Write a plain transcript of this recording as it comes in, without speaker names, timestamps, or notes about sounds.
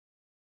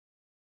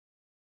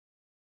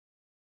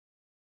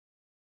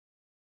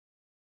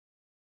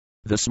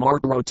The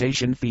Smart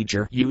Rotation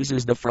feature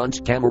uses the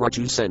front camera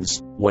to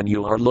sense when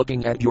you are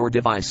looking at your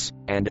device,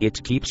 and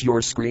it keeps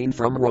your screen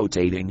from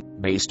rotating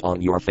based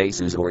on your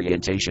face's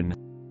orientation.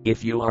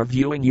 If you are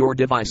viewing your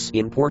device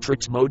in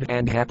portrait mode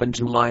and happen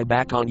to lie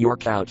back on your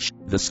couch,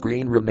 the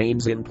screen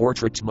remains in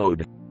portrait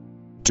mode.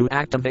 To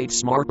activate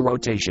Smart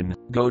Rotation,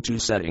 go to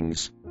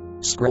Settings.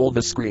 Scroll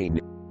the screen.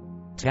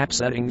 Tap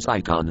Settings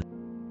icon.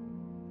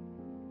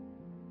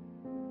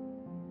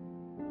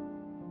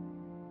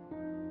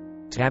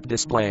 Tap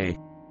Display.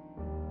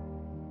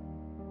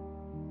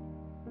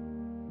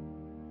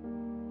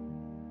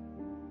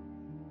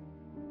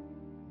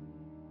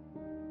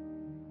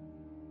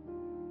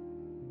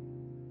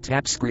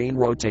 Tap Screen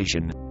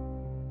Rotation.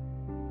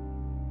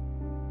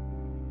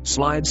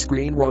 Slide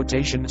Screen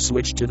Rotation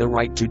switch to the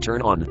right to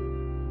turn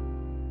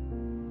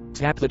on.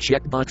 Tap the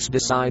checkbox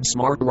beside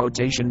Smart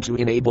Rotation to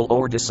enable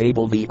or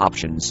disable the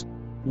options.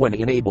 When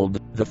enabled,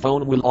 the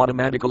phone will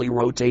automatically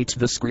rotate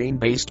the screen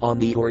based on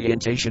the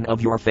orientation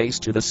of your face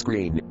to the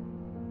screen.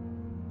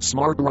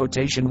 Smart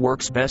Rotation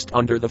works best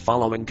under the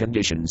following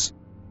conditions.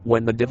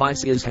 When the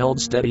device is held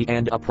steady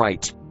and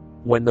upright.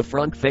 When the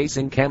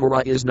front-facing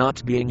camera is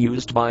not being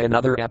used by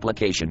another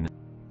application.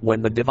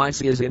 When the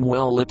device is in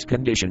well-lit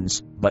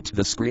conditions, but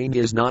the screen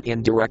is not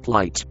in direct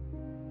light.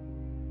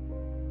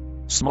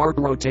 Smart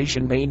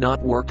Rotation may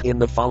not work in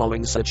the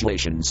following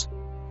situations.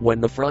 When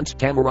the front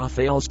camera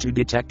fails to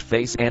detect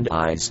face and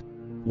eyes.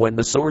 When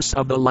the source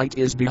of the light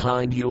is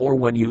behind you or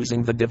when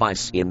using the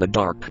device in the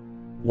dark.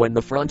 When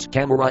the front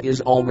camera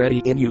is already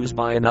in use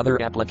by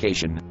another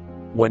application.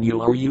 When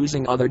you are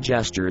using other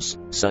gestures,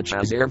 such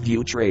as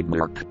AirView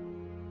trademark.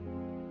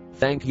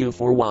 Thank you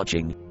for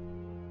watching.